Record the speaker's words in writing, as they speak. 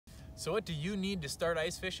So what do you need to start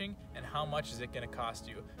ice fishing, and how much is it going to cost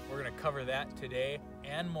you? We're going to cover that today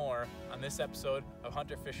and more on this episode of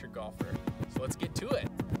Hunter Fisher Golfer. So let's get to it.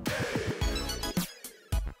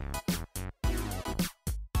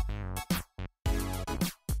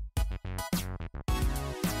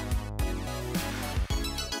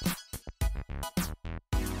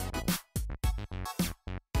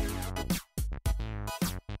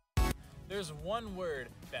 There's one word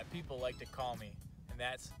that people like to call me, and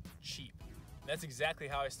that's cheap. That's exactly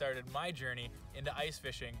how I started my journey into ice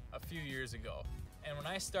fishing a few years ago. And when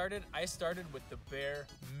I started with the bare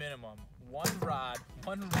minimum. One rod,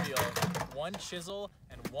 one reel, one chisel,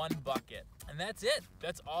 and one bucket. And that's it.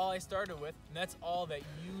 That's all I started with, and that's all that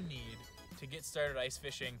you need to get started ice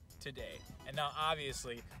fishing today. And now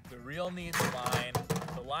obviously, the reel needs a line,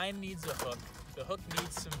 the line needs a hook, the hook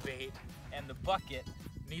needs some bait, and the bucket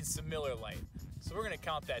needs some Miller Lite. So we're gonna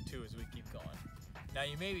count that too as we keep going. Now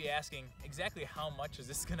you may be asking, exactly how much is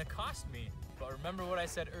this gonna cost me? But remember what I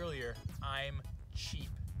said earlier, I'm cheap.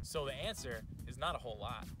 So the answer is not a whole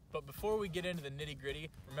lot. But before we get into the nitty gritty,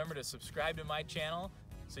 remember to subscribe to my channel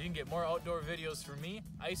so you can get more outdoor videos from me,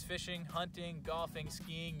 ice fishing, hunting, golfing,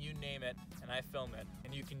 skiing, you name it, and I film it.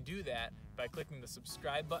 And you can do that by clicking the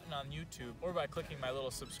subscribe button on YouTube or by clicking my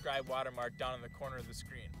little subscribe watermark down in the corner of the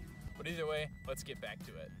screen. But either way, let's get back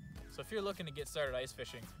to it. So if you're looking to get started ice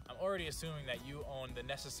fishing, I'm already assuming that you own the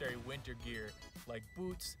necessary winter gear like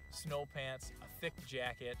boots, snow pants, a thick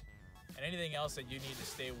jacket, and anything else that you need to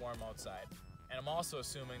stay warm outside. And I'm also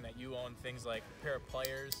assuming that you own things like a pair of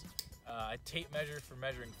pliers, a tape measure for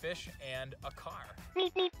measuring fish, and a car.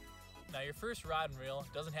 Now your first rod and reel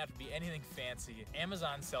doesn't have to be anything fancy.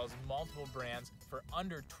 Amazon sells multiple brands for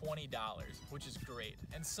under $20, which is great.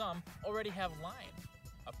 And some already have line.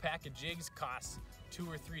 A pack of jigs costs $2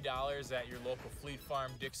 or $3 at your local Fleet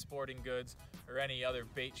Farm, Dick's Sporting Goods, or any other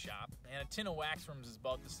bait shop. And a tin of wax worms is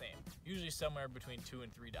about the same, usually somewhere between $2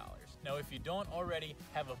 and $3. Now if you don't already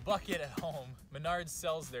have a bucket at home, Menards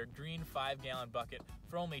sells their green 5-gallon bucket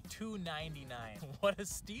for only $2.99. What a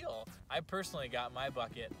steal! I personally got my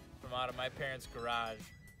bucket from out of my parents' garage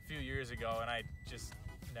a few years ago, and I just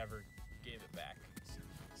never gave it back.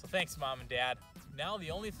 So thanks, Mom and Dad. Now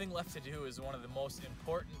the only thing left to do is one of the most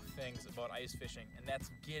important things about ice fishing, and that's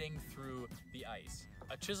getting through the ice.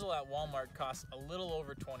 A chisel at Walmart costs a little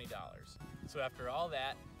over $20. So after all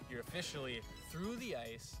that, you're officially through the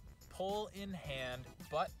ice, pole in hand,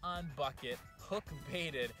 butt on bucket, hook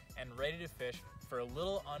baited, and ready to fish for a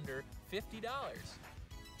little under $50.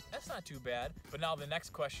 That's not too bad. But now the next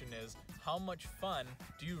question is, how much fun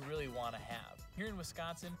do you really want to have? Here in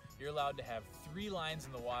Wisconsin, you're allowed to have 3 lines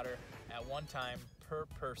in the water at one time per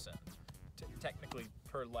person, technically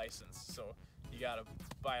per license, so you gotta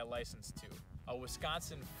buy a license too. A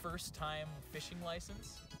Wisconsin first-time fishing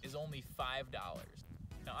license is only $5.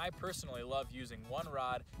 Now I personally love using one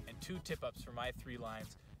rod and 2 tip-ups for my 3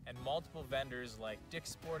 lines, and multiple vendors like Dick's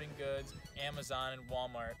Sporting Goods, Amazon, and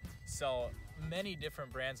Walmart sell many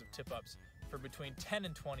different brands of tip-ups for between $10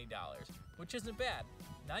 and $20, which isn't bad.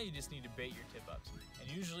 Now you just need to bait your tip-ups, and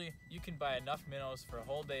usually you can buy enough minnows for a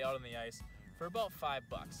whole day out on the ice for about $5.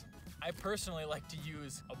 I personally like to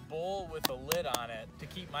use a bowl with a lid on it to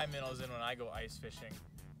keep my minnows in when I go ice fishing,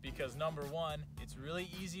 because number one, it's really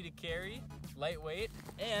easy to carry, lightweight,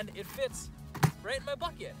 and it fits right in my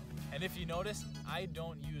bucket. And if you notice, I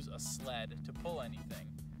don't use a sled to pull anything.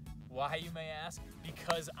 Why, you may ask?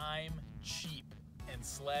 Because I'm cheap, and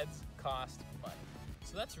sleds cost money.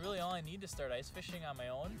 So that's really all I need to start ice fishing on my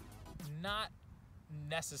own? Not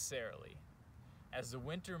necessarily. As the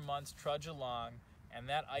winter months trudge along and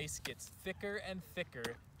that ice gets thicker and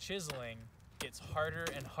thicker, chiseling gets harder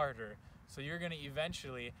and harder. So you're gonna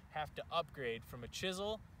eventually have to upgrade from a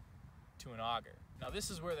chisel to an auger. Now this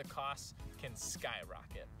is where the costs can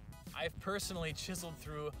skyrocket. I've personally chiseled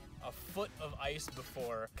through a foot of ice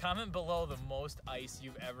before. Comment below the most ice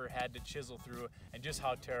you've ever had to chisel through and just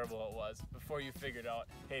how terrible it was before you figured out,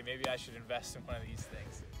 hey, maybe I should invest in one of these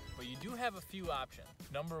things. But you do have a few options.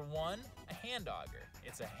 Number one, a hand auger.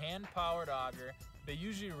 It's a hand-powered auger. They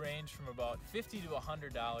usually range from about $50 to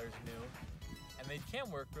 $100 new, and they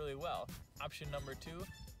can work really well. Option number two,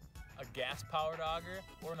 a gas-powered auger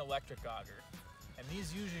or an electric auger. And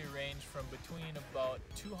these usually range from between about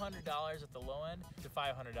 $200 at the low end to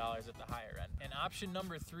 $500 at the higher end. And option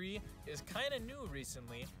number three is kind of new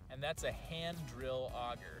recently, and that's a hand drill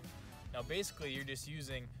auger. Now basically you're just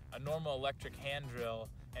using a normal electric hand drill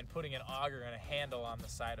and putting an auger and a handle on the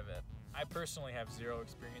side of it. I personally have zero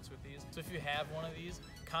experience with these, so if you have one of these,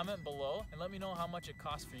 comment below and let me know how much it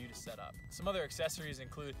costs for you to set up. Some other accessories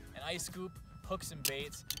include an ice scoop, hooks and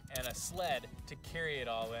baits and a sled to carry it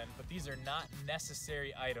all in, but these are not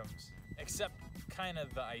necessary items, except kind of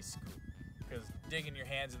the ice scoop, because digging your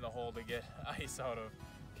hands in the hole to get ice out of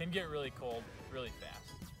can get really cold really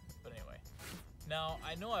fast. But anyway, now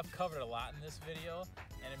I know I've covered a lot in this video,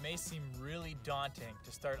 and it may seem really daunting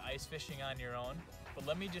to start ice fishing on your own, but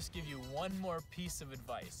let me just give you one more piece of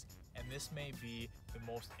advice, and this may be the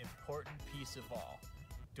most important piece of all.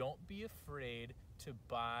 Don't be afraid to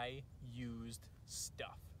buy used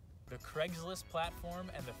stuff. The Craigslist platform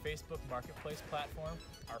and the Facebook Marketplace platform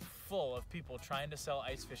are full of people trying to sell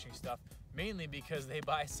ice fishing stuff, mainly because they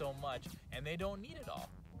buy so much and they don't need it all.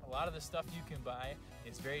 A lot of the stuff you can buy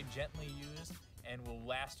is very gently used and will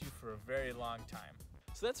last you for a very long time.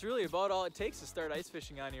 So that's really about all it takes to start ice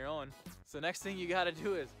fishing on your own. So the next thing you gotta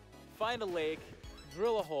do is find a lake,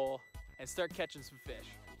 drill a hole, and start catching some fish.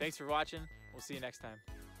 Thanks for watching. We'll see you next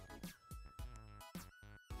time.